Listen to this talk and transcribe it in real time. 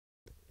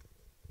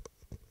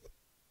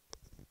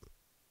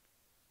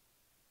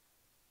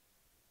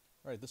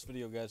Alright, this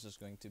video, guys, is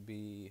going to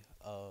be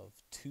of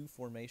two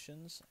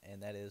formations,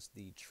 and that is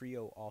the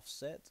trio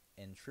offset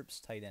and trips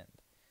tight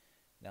end.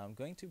 Now I'm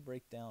going to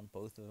break down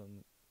both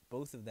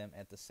of them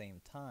at the same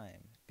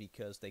time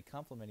because they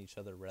complement each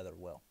other rather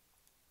well.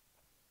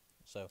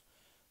 So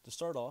to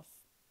start off,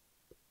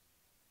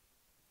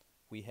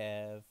 we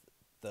have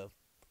the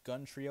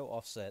gun trio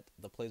offset.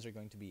 The plays are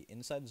going to be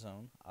inside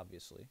zone,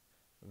 obviously,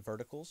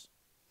 verticals,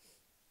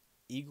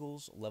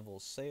 eagles, level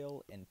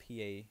sail, and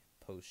PA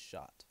post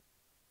shot.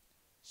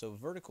 So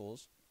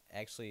verticals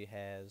actually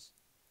has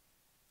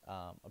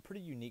a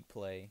pretty unique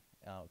play,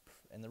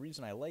 and the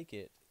reason I like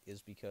it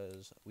is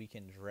because we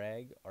can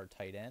drag our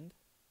tight end,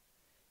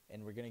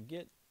 and we're going to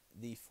get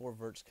the four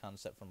verts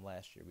concept from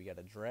last year. We got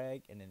a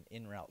drag and an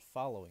in route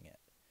following it.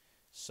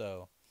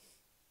 So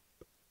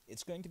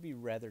it's going to be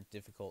rather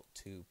difficult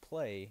to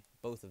play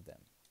both of them.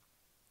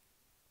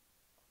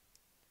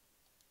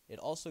 It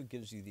also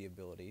gives you the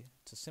ability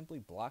to simply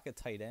block a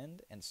tight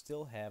end and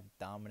still have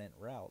dominant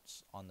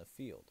routes on the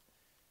field.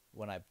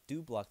 When I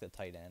do block the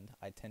tight end,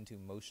 I tend to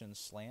motion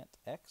slant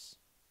X,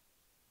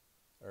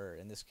 or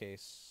in this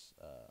case,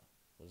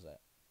 what is that,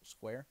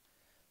 square,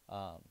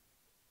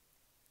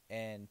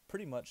 and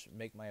pretty much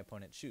make my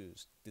opponent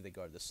choose. Do they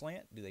guard the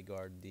slant, do they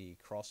guard the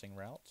crossing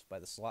routes by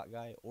the slot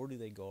guy, or do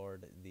they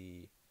guard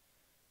the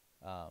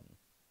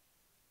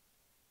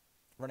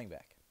running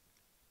back?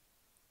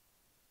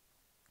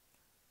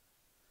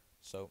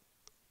 So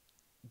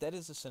that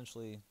is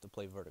essentially the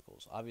play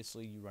verticals.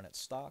 Obviously, you run it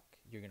stock,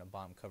 you're going to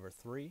bomb cover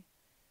 3.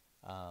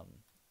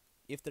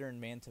 If they're in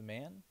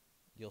man-to-man,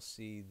 you'll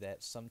see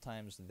that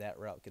sometimes that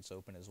route gets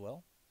open as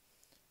well.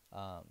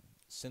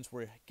 Since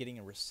we're getting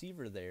a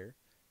receiver there,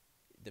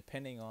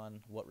 depending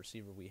on what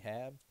receiver we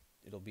have,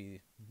 it'll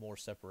be more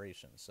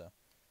separation. So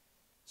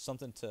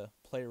something to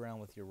play around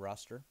with your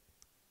roster.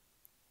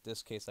 In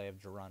this case, I have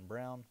Jaron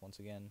Brown. Once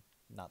again,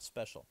 not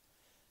special.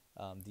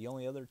 The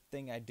only other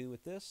thing I do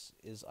with this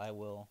is I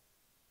will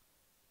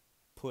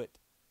put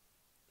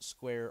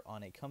square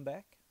on a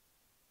comeback,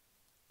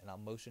 and I'll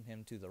motion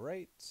him to the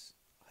right,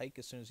 hike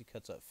as soon as he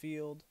cuts up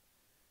field.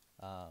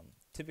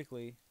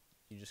 Typically,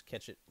 you just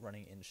catch it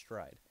running in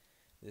stride.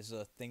 This is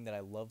a thing that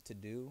I love to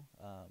do.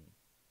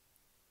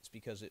 It's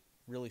because it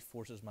really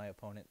forces my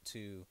opponent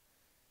to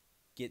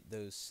get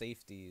those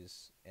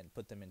safeties and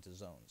put them into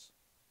zones.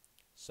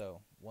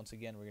 So once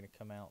again, we're going to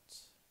come out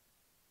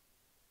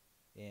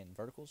in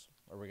verticals,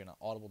 or we're going to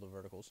audible to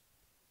verticals.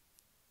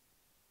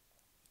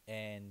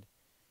 And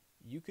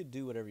you could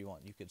do whatever you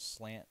want. You could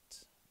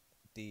slant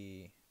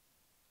the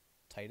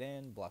tight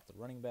end, block the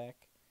running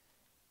back.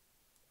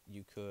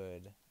 You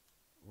could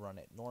run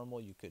it normal.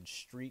 You could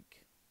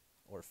streak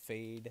or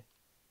fade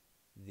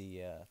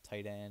the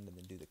tight end and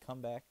then do the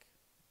comeback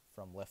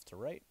from left to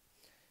right.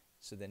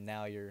 So then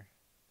now you're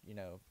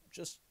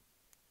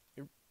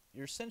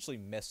essentially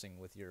messing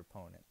with your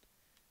opponent.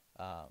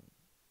 Now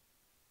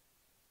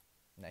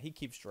he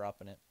keeps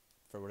dropping it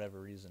for whatever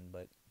reason,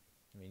 but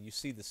I mean, you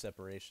see the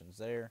separations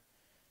there.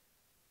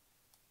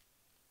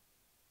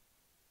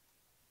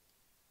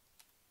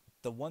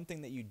 The one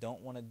thing that you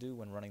don't want to do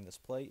when running this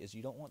play is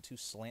you don't want to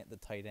slant the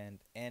tight end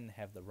and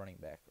have the running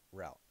back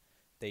route.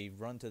 They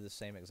run to the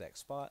same exact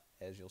spot,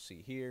 as you'll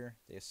see here.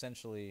 They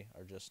essentially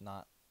are just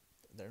not,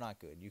 they're not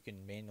good. You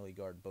can manually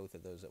guard both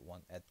of those at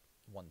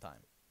one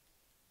time.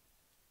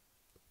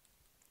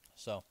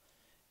 So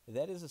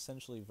that is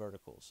essentially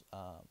verticals.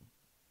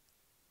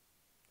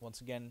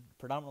 Once again,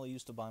 predominantly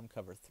used to bomb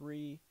cover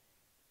 3.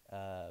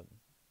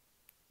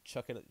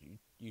 Chuck it.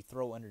 You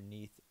throw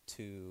underneath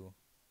to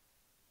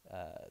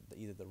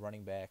either the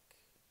running back,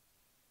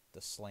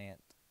 the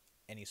slant,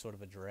 any sort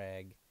of a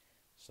drag.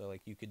 So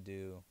like you could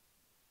do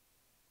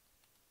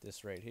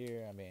this right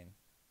here. I mean,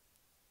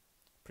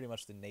 pretty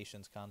much the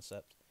nation's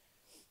concept.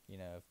 You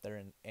know, if they're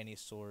in any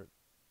sort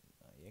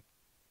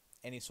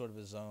of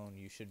a zone,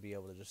 you should be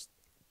able to just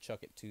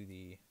chuck it to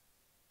the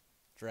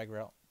drag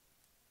route.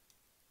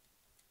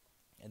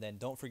 And then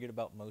don't forget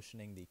about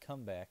motioning the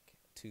comeback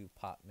to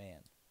pot man.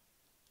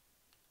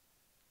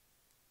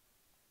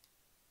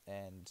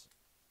 And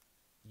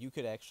you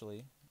could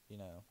actually,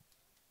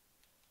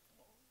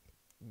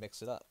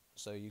 mix it up.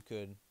 So you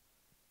could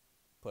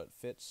put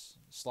Fitz,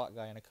 slot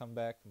guy in a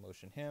comeback,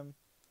 motion him,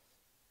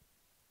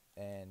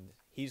 and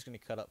he's going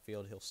to cut up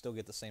field. He'll still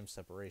get the same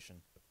separation.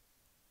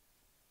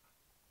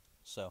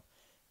 So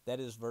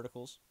that is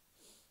verticals.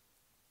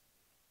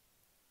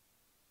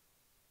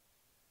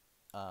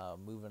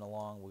 Moving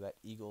along, we got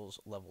Eagles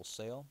level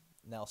sail.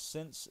 Now,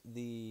 since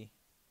the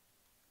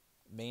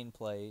main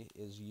play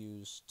is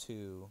used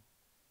to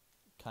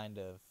kind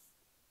of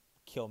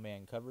kill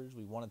man coverage,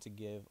 we wanted to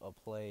give a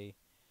play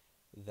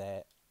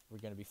that we're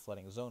going to be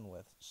flooding zone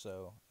with.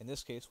 So in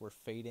this case, we're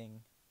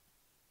fading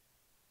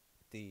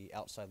the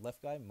outside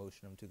left guy,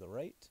 motion him to the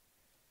right.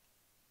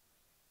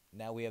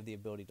 Now we have the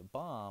ability to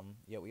bomb,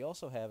 yet we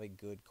also have a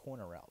good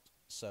corner route.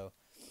 So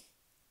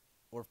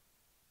we're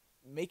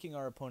making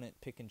our opponent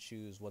pick and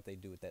choose what they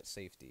do with that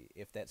safety.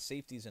 If that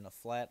safety's in a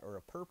flat or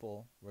a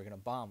purple, we're going to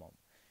bomb him.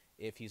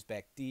 If he's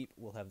back deep,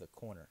 we'll have the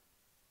corner.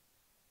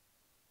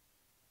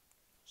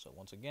 So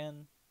once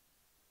again,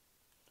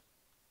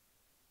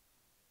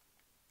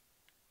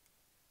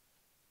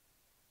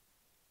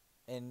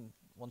 and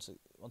once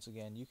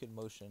again, you can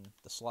motion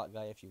the slot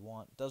guy if you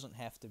want. Doesn't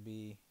have to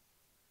be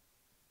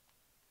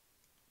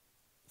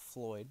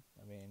Floyd.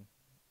 I mean,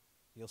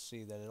 you'll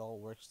see that it all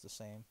works the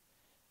same.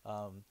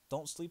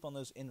 Don't sleep on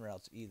those in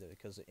routes either,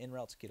 because the in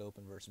routes get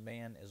open versus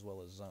man as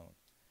well as zone.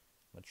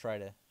 I'm going to try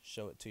to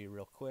show it to you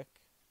real quick.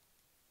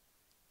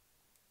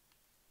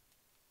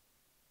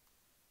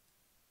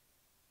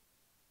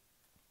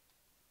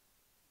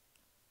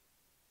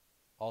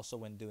 Also,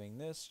 when doing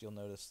this, you'll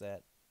notice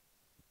that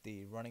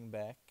the running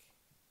back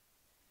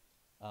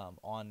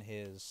on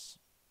his,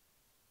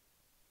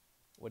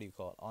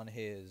 on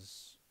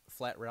his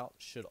flat route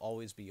should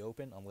always be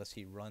open unless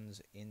he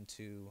runs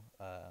into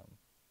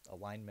a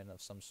lineman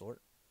of some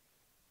sort.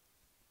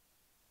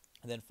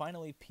 And then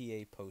finally,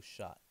 PA post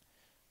shot.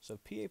 So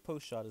PA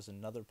post shot is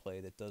another play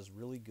that does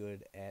really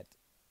good at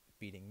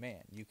beating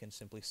man. You can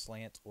simply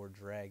slant or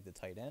drag the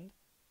tight end.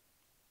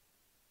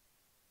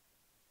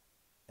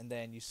 And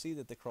then you see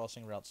that the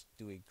crossing routes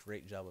do a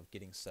great job of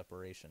getting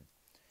separation.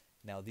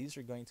 Now these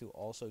are going to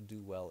also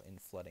do well in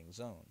flooding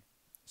zone.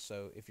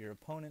 So if your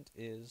opponent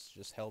is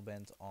just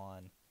hell-bent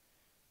on,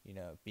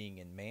 being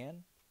in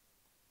man,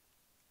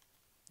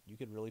 you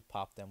could really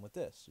pop them with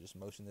this. Just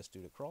motion this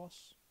dude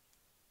across.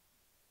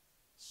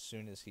 As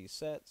soon as he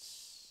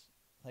sets,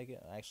 I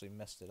actually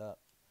messed it up.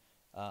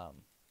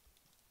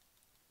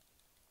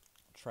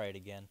 Try it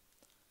again.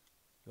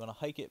 You want to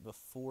hike it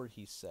before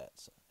he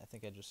sets. I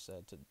think I just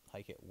said to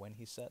hike it when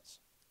he sets.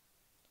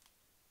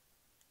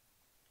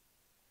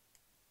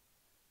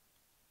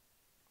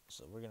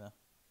 So we're going to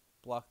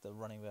block the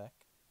running back.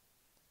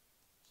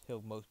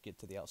 He'll get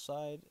to the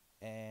outside,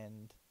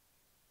 and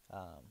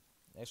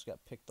actually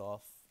got picked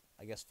off.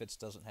 I guess Fitz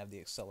doesn't have the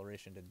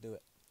acceleration to do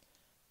it.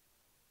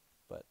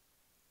 But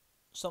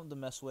something to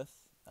mess with.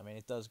 I mean,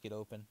 it does get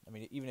open. I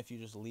mean, even if you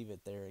just leave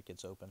it there, it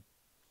gets open.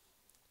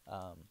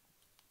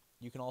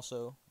 You can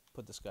also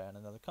put this guy on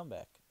another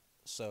comeback.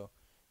 So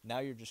now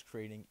you're just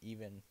creating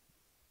even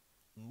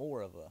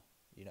more of a,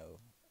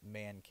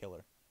 man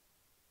killer.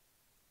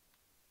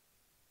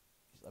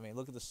 I mean,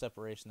 look at the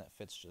separation that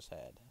Fitz just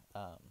had.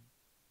 I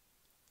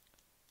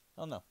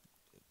don't know.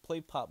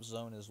 Play pop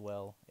zone as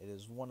well. It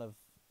is one of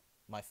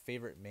my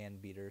favorite man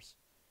beaters.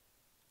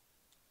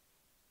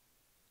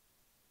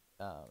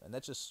 And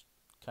that just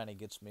kind of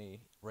gets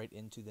me right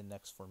into the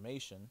next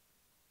formation.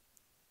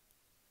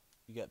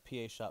 You got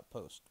PA shot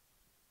post.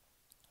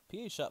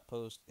 PA shot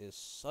post is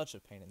such a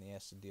pain in the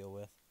ass to deal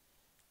with.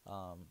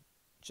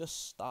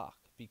 Just stock,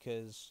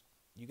 because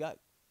you got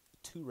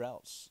two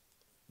routes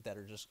that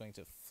are just going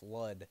to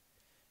flood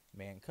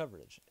man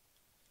coverage.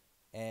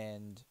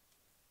 And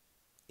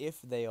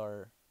if they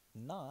are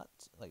not,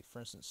 like for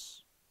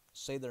instance,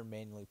 say they're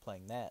manually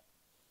playing that,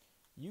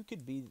 you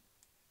could be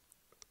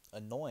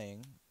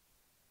annoying,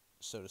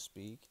 so to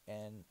speak,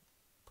 and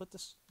put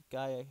this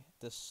guy,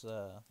 this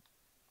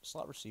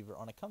slot receiver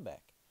on a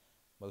comeback.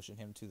 Motion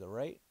him to the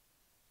right,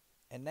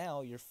 and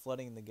now you're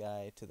flooding the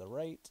guy to the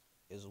right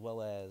as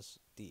well as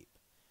deep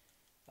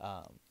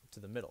to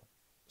the middle.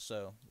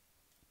 So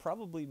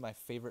probably my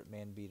favorite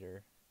man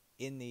beater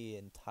in the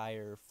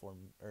entire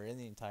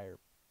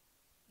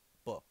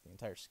book, the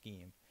entire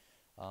scheme.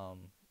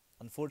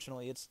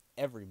 Unfortunately, it's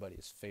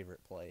everybody's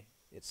favorite play,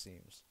 it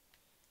seems.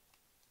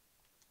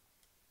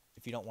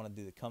 If you don't want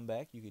to do the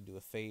comeback, you could do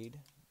a fade.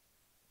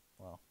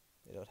 Well,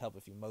 it would help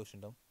if you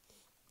motioned them.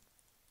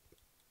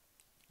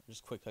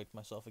 Just quick hiked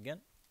myself again.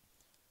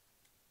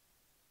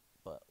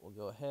 But we'll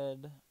go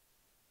ahead.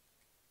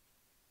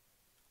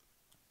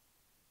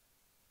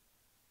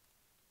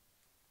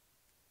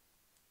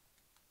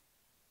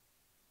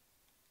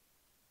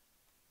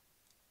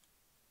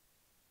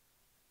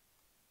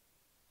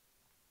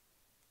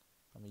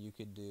 I mean, you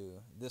could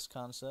do this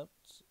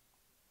concept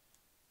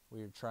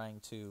where you're trying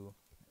to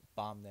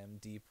bomb them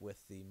deep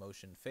with the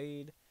motion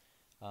fade.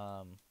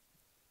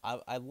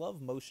 I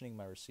love motioning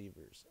my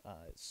receivers.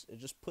 It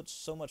just puts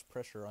so much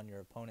pressure on your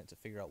opponent to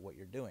figure out what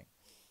you're doing.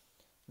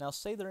 Now,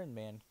 say they're in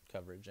man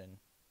coverage and,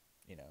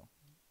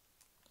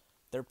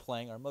 they're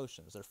playing our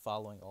motions. They're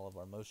following all of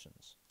our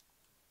motions.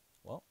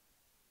 Well,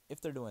 if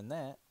they're doing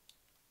that,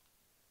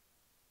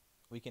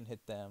 we can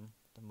hit them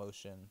the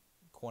motion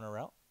corner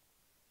route,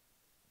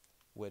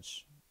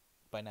 which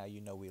by now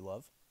we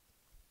love.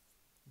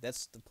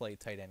 That's the play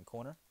tight end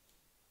corner.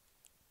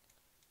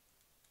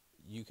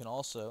 You can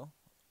also,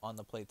 on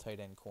the play tight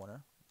end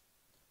corner,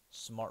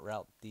 smart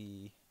route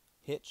the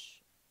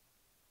hitch,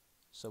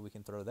 so we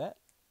can throw that.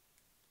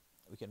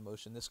 We can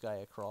motion this guy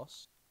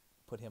across,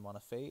 put him on a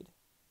fade,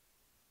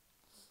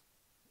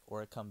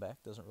 or a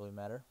comeback, doesn't really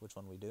matter which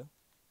one we do.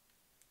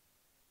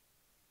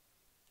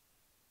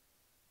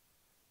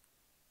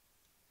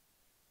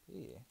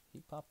 Yeah, he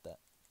popped that.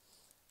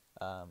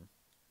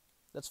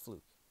 That's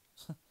fluke.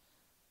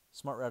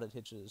 Smart routed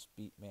hitches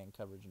beat man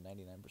coverage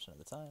 99% of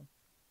the time.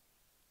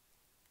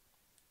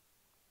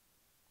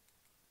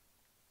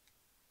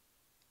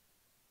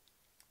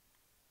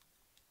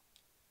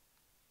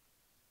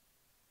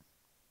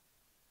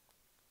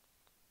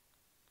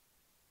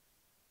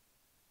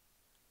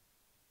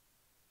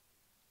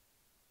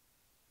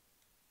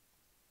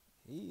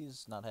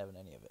 he's not having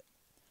any of it.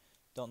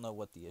 Don't know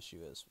what the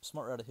issue is.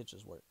 Smart routed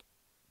hitches work.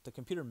 The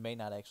computer may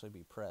not actually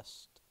be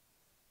pressed,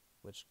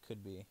 which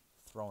could be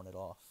throwing it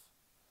off.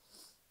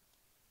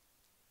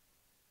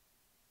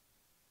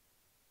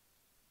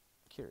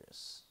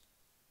 Curious.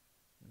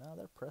 No,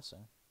 they're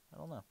pressing. I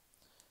don't know.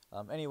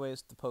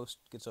 Anyways, the post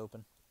gets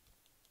open.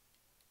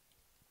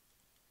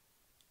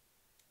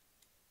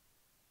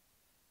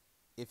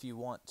 If you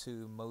want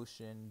to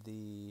motion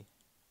you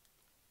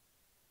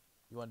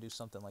want to do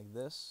something like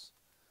this.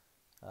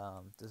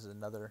 This is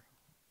another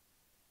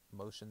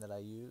motion that I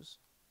use.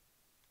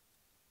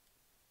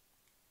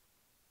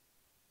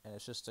 And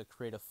it's just to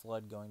create a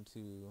flood going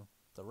to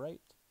the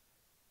right.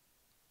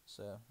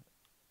 So,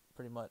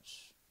 pretty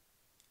much,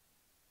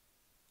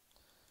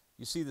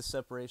 you see the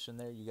separation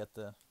there. You got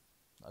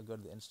I'll go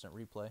to the instant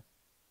replay.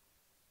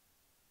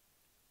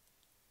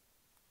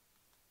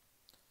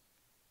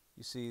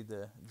 You see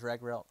the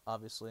drag route,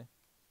 obviously,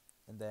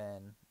 and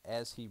then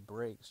as he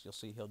breaks, you'll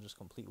see he'll just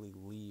completely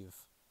leave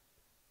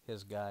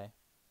his guy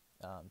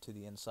to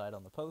the inside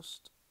on the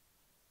post.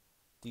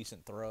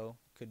 Decent throw,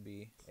 could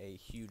be a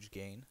huge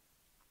gain.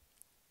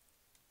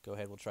 Go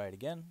ahead, we'll try it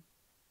again.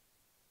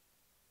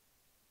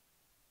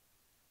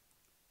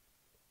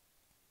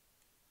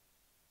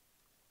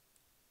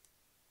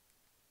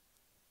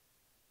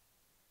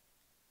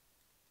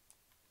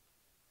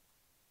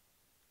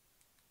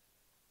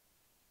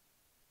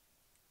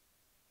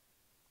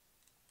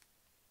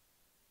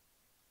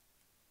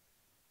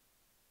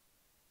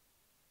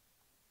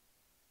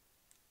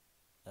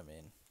 I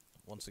mean,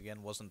 once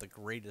again, wasn't the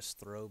greatest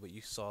throw, but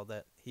you saw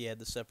that he had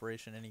the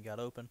separation and he got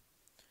open.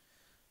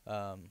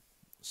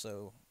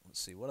 So, let's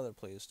see, what other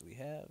plays do we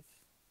have?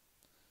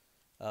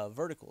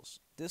 Verticals.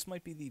 This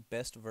might be the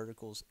best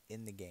verticals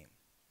in the game.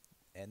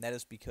 And that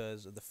is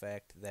because of the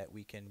fact that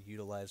we can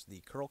utilize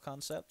the curl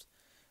concept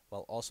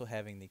while also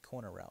having the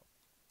corner route.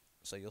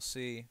 So you'll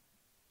see,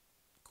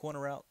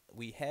 corner route,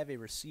 we have a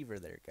receiver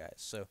there, guys.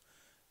 So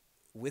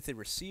with a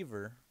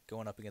receiver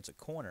going up against a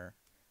corner,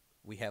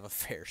 we have a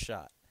fair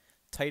shot.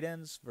 Tight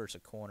ends versus a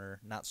corner,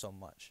 not so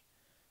much.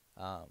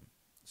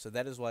 So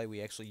that is why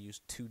we actually use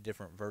two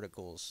different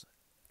verticals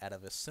out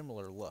of a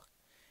similar look.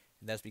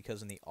 And that's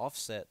because in the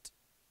offset,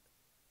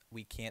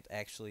 we can't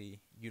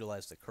actually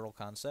utilize the curl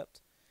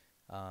concept.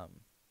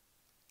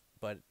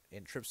 But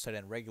in trips tight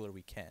end regular,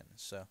 we can.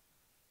 So,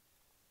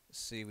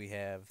 see, we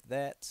have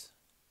that.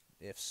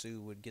 If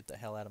Sue would get the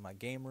hell out of my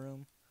game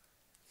room.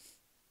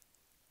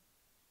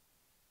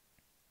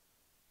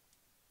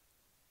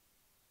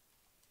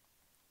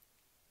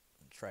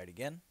 Try it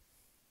again.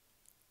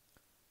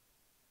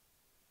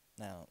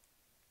 Now,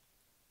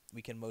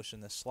 we can motion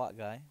the slot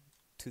guy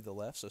to the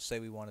left. So say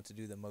we wanted to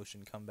do the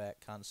motion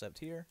comeback concept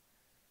here.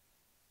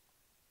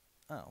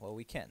 Oh, well,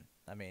 we can.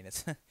 I mean,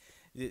 it's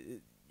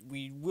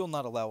we will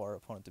not allow our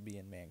opponent to be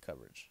in man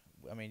coverage.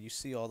 I mean, you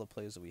see all the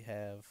plays that we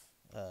have,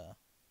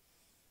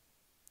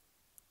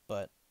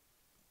 but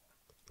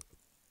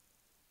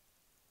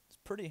it's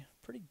pretty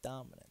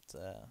dominant.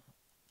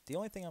 The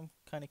only thing I'm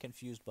kind of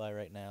confused by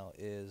right now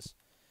is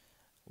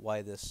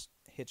why this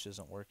hitch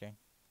isn't working.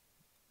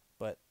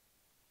 But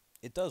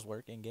it does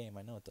work in game.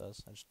 I know it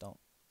does. I just don't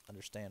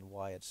understand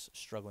why it's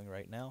struggling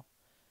right now.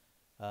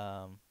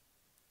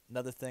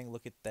 Another thing,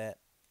 look at that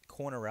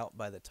corner out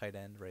by the tight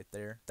end right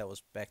there. That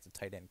was back to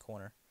tight end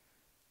corner.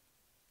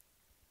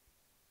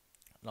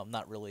 And I'm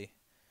not really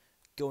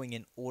going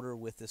in order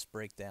with this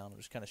breakdown. I'm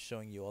just kind of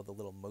showing you all the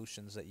little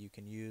motions that you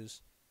can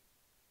use.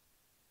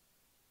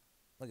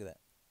 Look at that.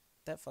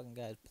 That fucking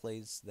guy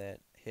plays that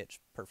hitch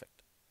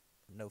perfect.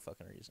 For no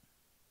fucking reason.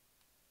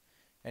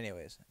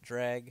 Anyways,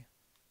 drag.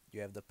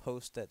 You have the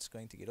post that's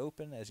going to get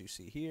open, as you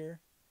see here.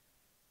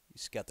 You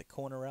got the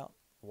corner out,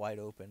 wide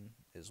open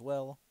as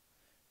well.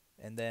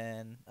 And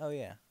then, oh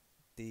yeah,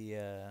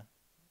 the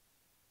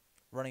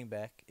running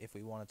back, if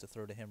we wanted to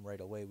throw to him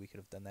right away, we could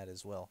have done that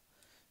as well.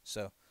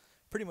 So,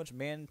 pretty much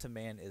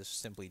man-to-man is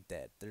simply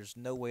dead. There's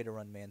no way to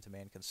run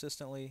man-to-man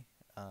consistently.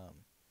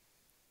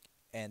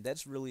 And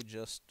that's really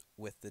just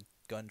with the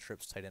gun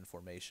trips tight end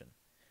formation.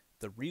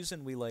 The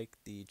reason we like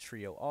the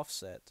trio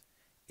offset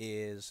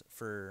is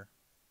for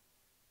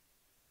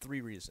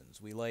 3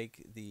 reasons. We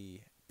like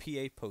the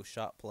PA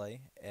post-shot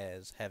play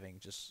as having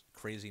just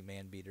crazy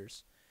man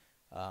beaters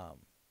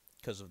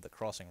because of the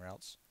crossing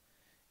routes.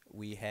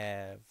 We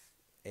have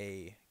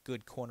a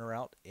good corner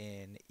out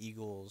in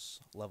Eagles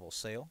level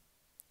sail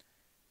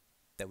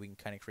that we can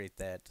kind of create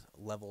that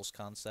levels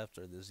concept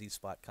or the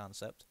Z-spot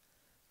concept.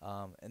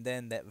 And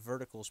then that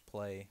verticals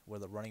play where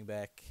the running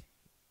back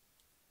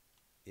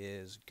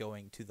is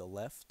going to the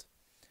left.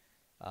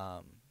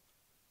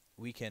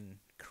 We can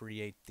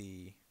create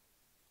the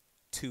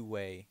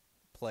two-way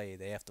play.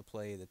 They have to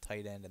play the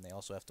tight end and they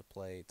also have to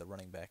play the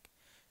running back,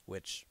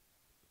 which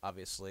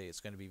obviously it's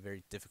going to be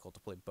very difficult to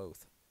play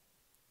both.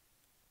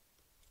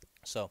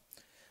 So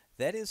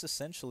that is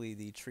essentially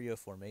the trio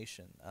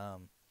formation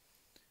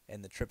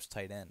and the trips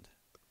tight end.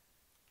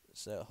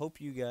 So hope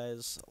you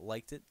guys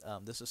liked it.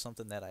 This is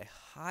something that I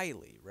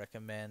highly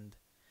recommend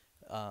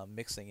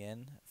mixing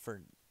in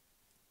for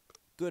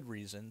good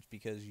reasons,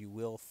 because you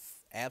will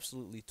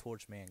absolutely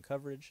torch man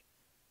coverage.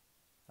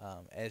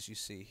 As you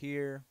see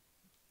here,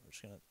 we're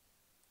just going to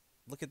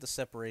look at the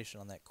separation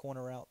on that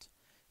corner route.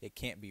 It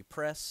can't be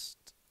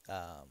pressed.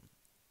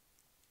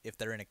 If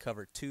they're in a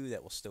cover 2,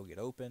 that will still get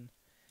open.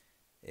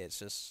 It's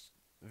just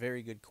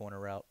very good corner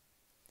route.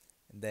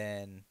 And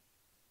then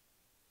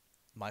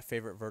my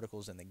favorite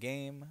verticals in the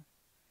game.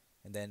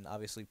 And then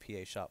obviously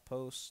PA shot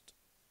post.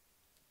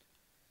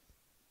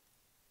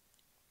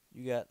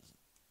 You got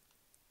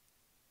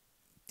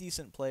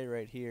decent play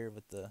right here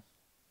with the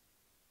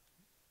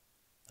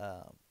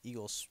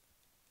Eagles.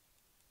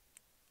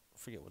 I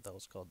forget what that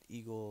was called.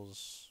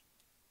 Eagles.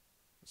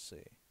 Let's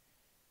see.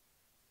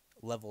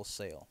 Level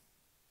sail.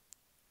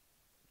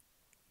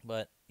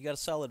 But you got a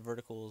solid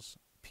verticals.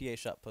 PA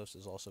shot post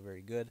is also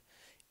very good.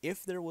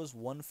 If there was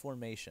one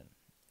formation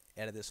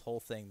out of this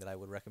whole thing that I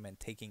would recommend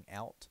taking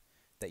out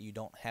that you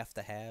don't have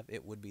to have,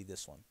 it would be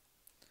this one.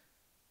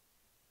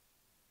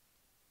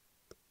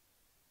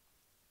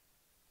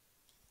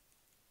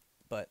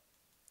 But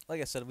like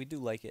I said, we do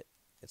like it.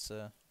 It's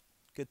a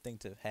good thing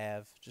to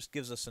have. Just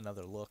gives us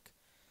another look.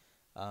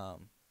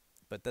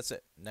 But that's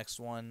it. Next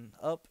one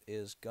up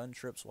is Gun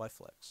Trips Y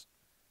Flex.